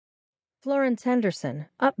Florence Henderson,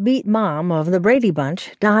 Upbeat mom of the Brady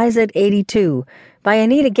Bunch, dies at 82, by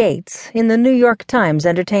Anita Gates, in the New York Times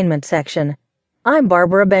entertainment section. I'm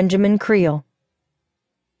Barbara Benjamin Creel.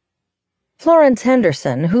 Florence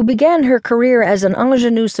Henderson, who began her career as an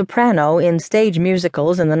ingenue soprano in stage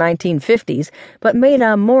musicals in the 1950s, but made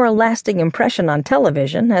a more lasting impression on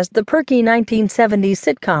television as the perky 1970s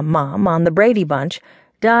sitcom mom on the Brady Bunch,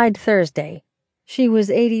 died Thursday. She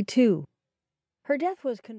was 82. Her death was